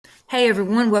Hey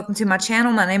everyone, welcome to my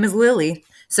channel. My name is Lily.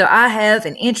 So I have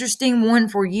an interesting one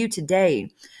for you today.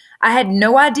 I had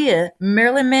no idea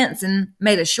Marilyn Manson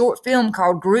made a short film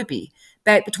called Groupie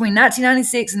back between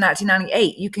 1996 and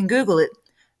 1998. You can Google it,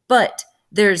 but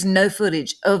there's no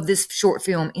footage of this short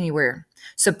film anywhere.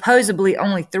 Supposedly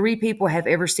only 3 people have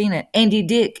ever seen it. Andy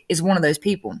Dick is one of those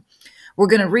people. We're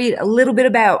going to read a little bit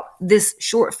about this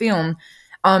short film.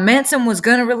 Manson was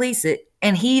going to release it,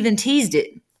 and he even teased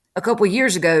it a couple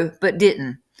years ago, but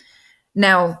didn't.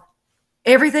 Now,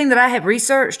 everything that I have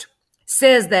researched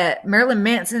says that Marilyn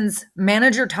Manson's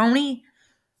manager, Tony,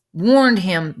 warned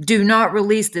him, do not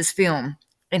release this film.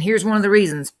 And here's one of the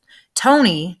reasons.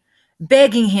 Tony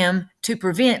begging him to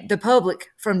prevent the public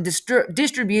from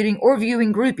distributing or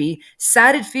viewing Groupie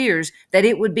cited fears that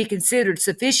it would be considered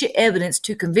sufficient evidence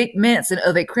to convict Manson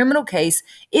of a criminal case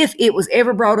if it was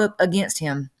ever brought up against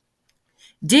him.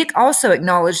 Dick also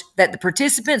acknowledged that the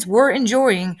participants were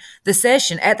enjoying the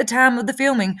session at the time of the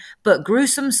filming, but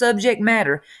gruesome subject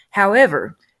matter.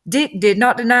 However, Dick did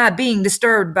not deny being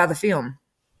disturbed by the film.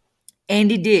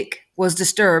 Andy Dick was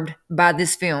disturbed by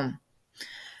this film.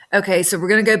 Okay, so we're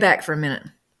going to go back for a minute.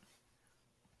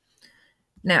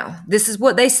 Now, this is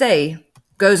what they say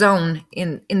goes on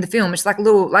in the film. It's like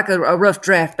a rough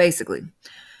draft, basically.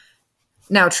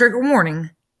 Now, trigger warning.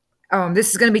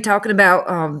 This is going to be talking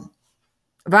about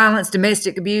violence,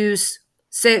 domestic abuse,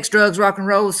 sex, drugs, rock and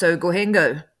roll. So go ahead and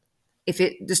go if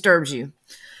it disturbs you.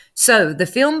 So the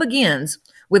film begins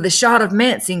with a shot of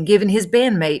Manson giving his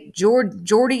bandmate,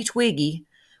 Jordy Twiggy,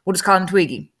 we'll just call him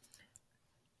Twiggy,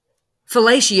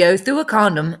 fellatio through a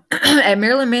condom at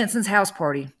Marilyn Manson's house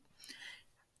party.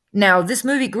 Now, this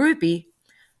movie, Groupie,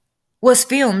 was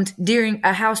filmed during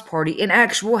a house party, an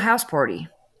actual house party.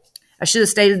 I should have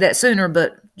stated that sooner,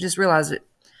 but just realized it.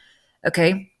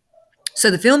 Okay. So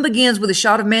the film begins with a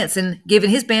shot of Manson giving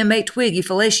his bandmate Twiggy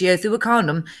fellatio through a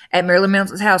condom at Marilyn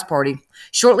Manson's house party.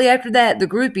 Shortly after that, the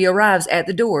groupie arrives at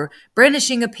the door,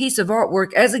 brandishing a piece of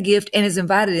artwork as a gift, and is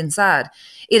invited inside.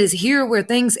 It is here where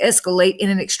things escalate in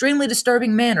an extremely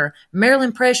disturbing manner.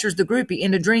 Marilyn pressures the groupie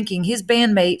into drinking his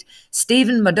bandmate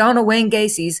Stephen Madonna Wayne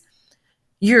Gacy's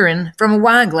urine from a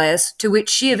wine glass, to which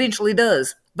she eventually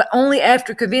does, but only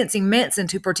after convincing Manson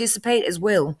to participate as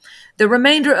well. The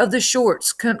remainder of the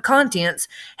short's contents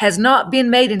has not been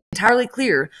made entirely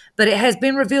clear, but it has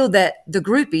been revealed that the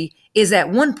groupie is at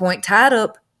one point tied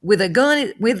up with a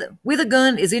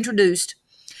gun is introduced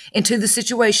into the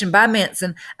situation by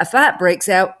Manson. A fight breaks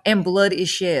out and blood is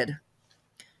shed.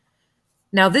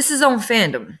 Now, this is on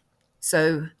Fandom.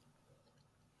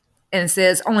 And it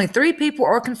says, only 3 people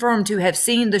are confirmed to have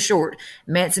seen the short.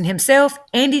 Manson himself,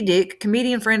 Andy Dick,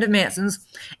 comedian friend of Manson's,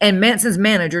 and Manson's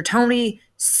manager, Tony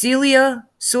Cilia,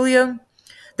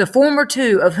 the former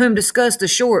 2 of whom discussed the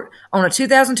short on a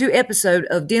 2002 episode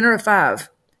of Dinner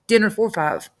for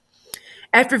Five.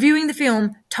 After viewing the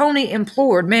film, Tony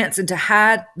implored Manson to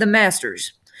hide the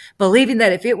masters, believing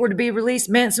that if it were to be released,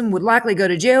 Manson would likely go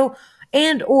to jail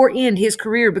and or end his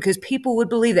career because people would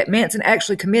believe that Manson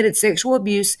actually committed sexual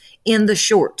abuse in the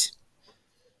short.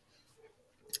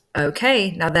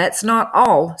 Okay, now that's not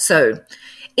all. So,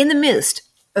 in the midst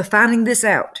of finding this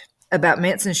out about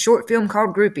Manson's short film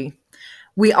called Groupie,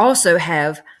 we also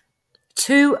have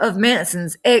 2 of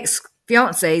Manson's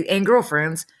ex-fiancés and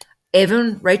girlfriends,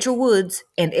 Evan Rachel Woods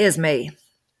and Esme,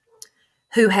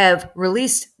 who have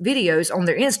released videos on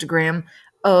their Instagram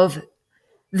of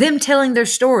them telling their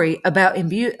story about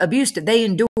abuse that they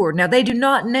endured. Now, they do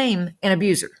not name an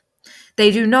abuser. They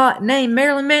do not name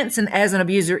Marilyn Manson as an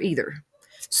abuser either.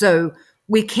 So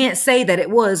we can't say that it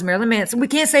was Marilyn Manson. We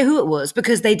can't say who it was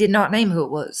because they did not name who it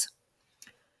was.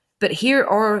 But here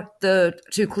are the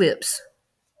 2 clips.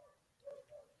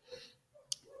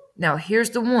 Now, here's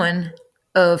the one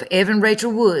of Evan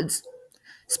Rachel Woods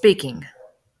speaking.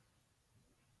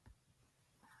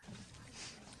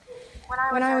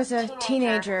 When I was a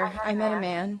teenager, I met a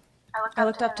man. I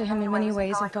looked up to him in many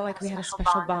ways and felt like we had a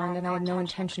special bond, and I had no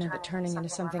intention of it turning into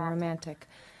something romantic.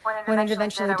 When it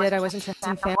eventually did, I was interested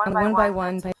in family one by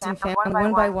one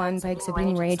by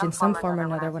exhibiting rage in some form or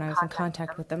another when I was in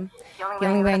contact with them. The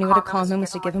only way I knew how to calm him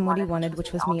was to give him what he wanted,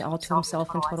 which was me all to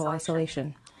himself in total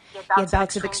isolation. He had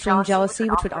bouts of extreme jealousy,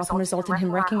 which would often result in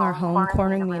him wrecking our home,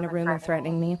 cornering me in a room, and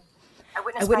threatening me.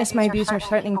 I witnessed my abuser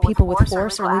threatening people with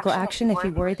force or legal action if he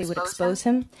worried they would expose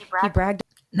him. He bragged.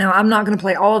 Now, I'm not going to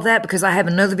play all of that because I have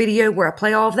another video where I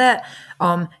play all of that.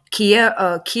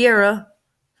 Kiera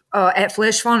at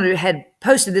Flesh Fondue had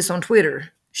posted this on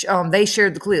Twitter. They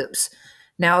shared the clips.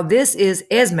 Now, this is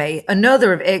Esme,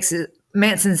 another of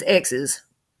Manson's exes.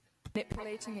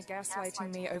 Manipulating and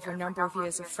gaslighting me over a number of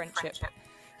years of friendship.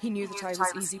 He knew that I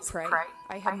was easy prey.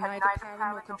 I had neither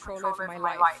power nor control over my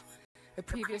life. A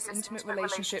previous intimate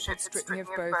relationship had stripped me of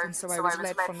both, and so I was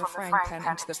led from the frying pan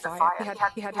into the fire.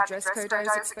 He had a dress code I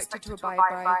was expected to abide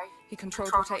by. He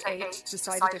controlled what I ate,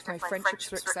 decided if my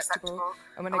friendships were acceptable,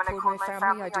 and when I called my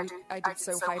family, I did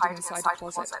so hiding inside a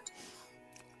closet.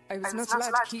 I was not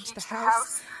allowed to key to the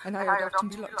house, and I would often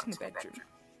be locked in the bedroom.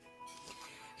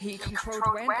 He controlled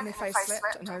when and if I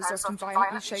slept, and I was often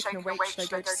violently shaken awake should I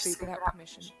go to sleep without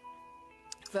permission.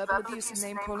 Verbal abuse and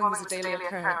name-calling was a daily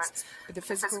occurrence, but the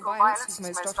physical violence was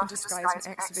most often disguised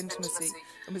in acts of intimacy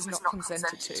and was not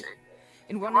consented to.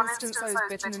 In one instance, I was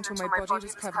bitten until my body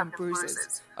was covered in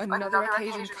bruises. On another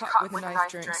occasion, cut with a knife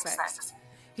during sex.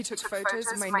 He took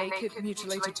photos of my naked,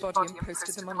 mutilated body and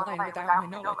posted them online without my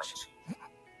knowledge.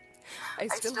 I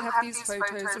still have these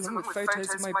photos, along with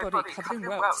photos of my body covered in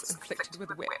welts inflicted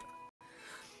with a whip.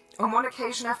 On one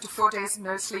occasion, after 4 days of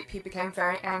no sleep, he became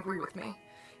very angry with me.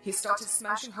 He started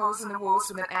smashing holes in the walls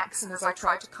with an axe, and as I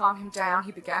tried to calm him down,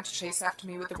 he began to chase after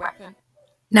me with a weapon.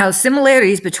 Now,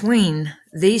 similarities between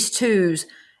these two's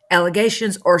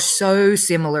allegations are so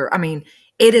similar. I mean,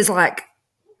 it is like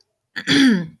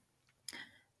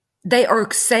they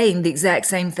are saying the exact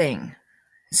same thing.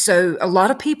 So a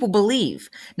lot of people believe,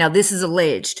 now this is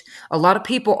alleged, a lot of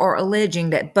people are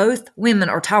alleging that both women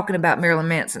are talking about Marilyn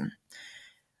Manson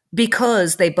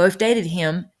because they both dated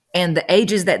him, and the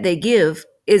ages that they give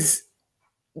is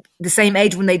the same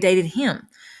age when they dated him.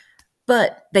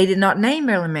 But they did not name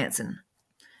Marilyn Manson.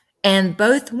 And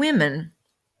both women,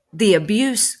 the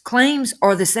abuse claims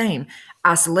are the same.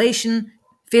 Isolation,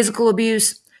 physical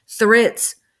abuse,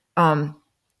 threats, the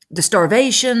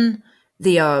starvation,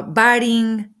 the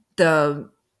biting, the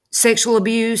sexual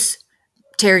abuse,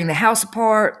 tearing the house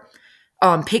apart,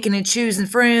 picking and choosing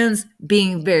friends,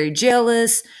 being very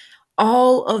jealous.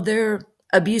 All of their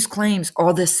abuse claims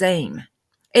are the same.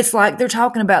 It's like they're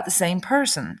talking about the same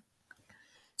person.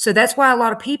 So that's why a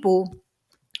lot of people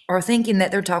are thinking that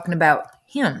they're talking about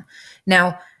him.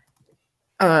 Now,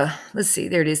 let's see,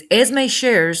 there it is. Esme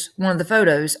shares one of the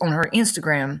photos on her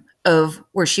Instagram of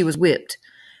where she was whipped.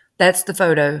 That's the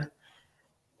photo.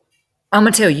 I'm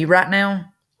going to tell you right now,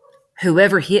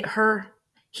 whoever hit her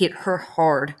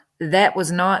hard. That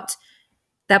was not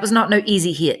no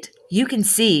easy hit. You can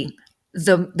see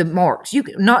the marks. You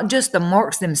can, not just the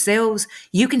marks themselves,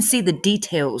 you can see the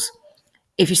details.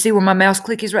 If you see where my mouse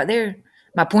click is right there,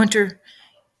 my pointer,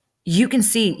 you can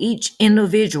see each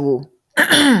individual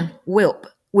whelp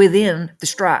within the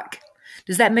strike.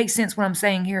 Does that make sense what I'm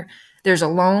saying here? There's a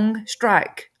long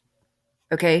strike,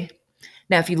 okay?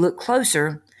 Now, if you look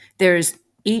closer, there's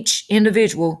each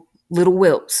individual little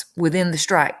whelps within the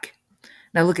strike.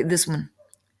 Now, look at this one.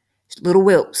 Little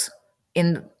whelps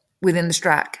within the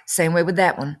strike. Same way with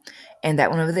that one and that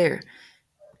one over there.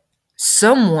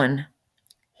 Someone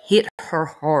hit her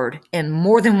hard, and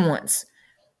more than once.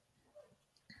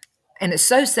 And it's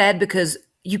so sad because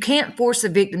you can't force a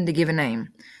victim to give a name.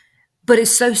 But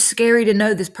it's so scary to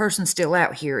know this person's still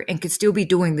out here and could still be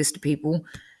doing this to people.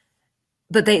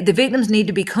 But the victims need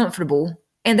to be comfortable,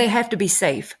 and they have to be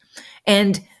safe.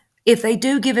 And if they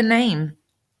do give a name,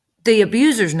 the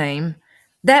abuser's name,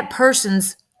 that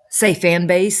person's, say, fan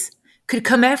base could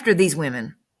come after these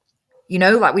women. You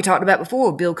know, like we talked about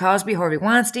before, Bill Cosby, Harvey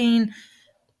Weinstein.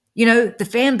 You know, the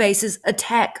fan bases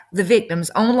attack the victims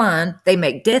online. They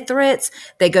make death threats.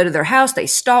 They go to their house. They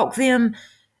stalk them.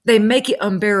 They make it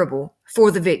unbearable for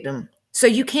the victim. So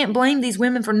you can't blame these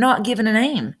women for not giving a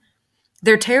name.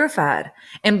 They're terrified.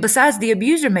 And besides the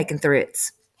abuser making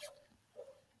threats.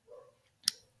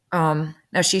 Now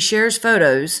she shares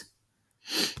photos.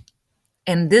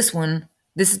 And this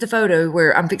is the photo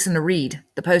where I'm fixing to read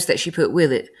the post that she put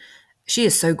with it. She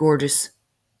is so gorgeous.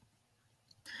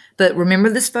 But remember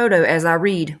this photo as I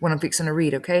read what I'm fixing to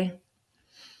read, okay?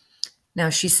 Now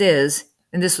she says,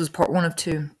 and this was part 1 of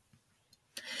 2.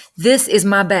 This is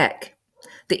my back.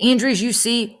 The injuries you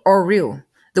see are real.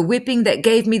 The whipping that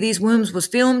gave me these wounds was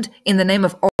filmed in the name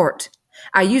of art.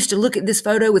 I used to look at this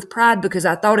photo with pride because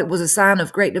I thought it was a sign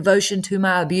of great devotion to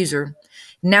my abuser.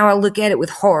 Now I look at it with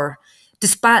horror.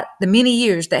 Despite the many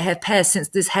years that have passed since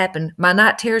this happened, my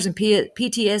night terrors and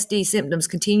PTSD symptoms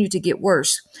continue to get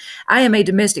worse. I am a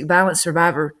domestic violence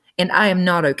survivor, and I am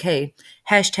not okay.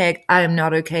 Hashtag I am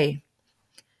not okay.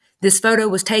 This photo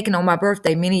was taken on my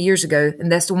birthday many years ago,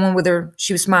 and that's the one with her,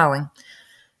 she was smiling.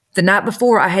 The night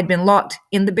before, I had been locked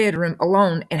in the bedroom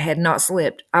alone and had not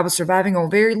slept. I was surviving on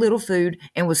very little food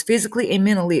and was physically and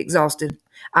mentally exhausted.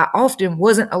 I often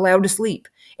wasn't allowed to sleep.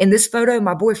 In this photo,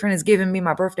 my boyfriend has given me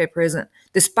my birthday present.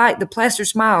 Despite the plastered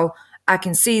smile, I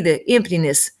can see the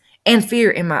emptiness and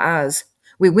fear in my eyes.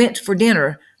 We went for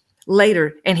dinner.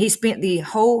 later, and he spent the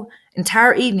whole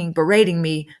entire evening berating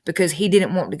me because he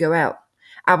didn't want to go out.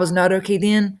 I was not okay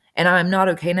then, and I am not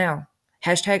okay now.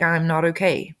 Hashtag I am not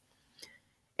okay.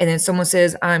 And then someone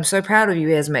says, I'm so proud of you,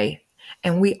 Esme.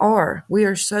 And we are. We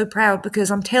are so proud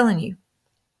because I'm telling you,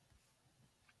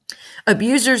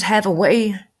 abusers have a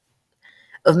way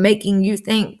of making you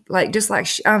think like, just like,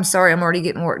 I'm sorry, I'm already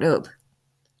getting worked up.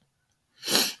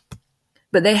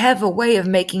 But they have a way of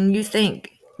making you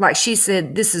think, like she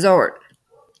said, this is art.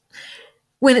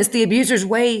 When it's the abuser's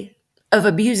way of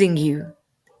abusing you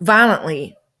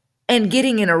violently and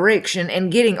getting an erection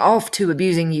and getting off to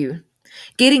abusing you,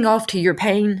 getting off to your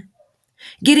pain,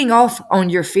 getting off on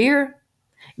your fear,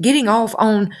 getting off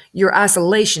on your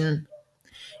isolation,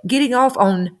 getting off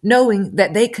on knowing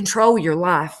that they control your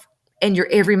life and your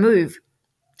every move.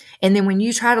 And then when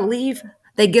you try to leave,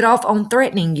 they get off on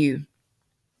threatening you.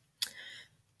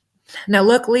 Now,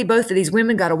 luckily, both of these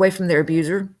women got away from their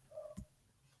abuser.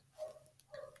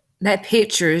 That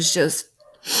picture is just,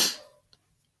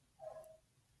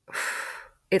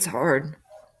 it's hard.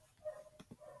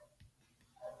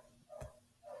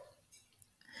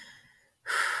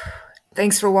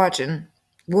 Thanks for watching.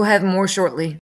 We'll have more shortly.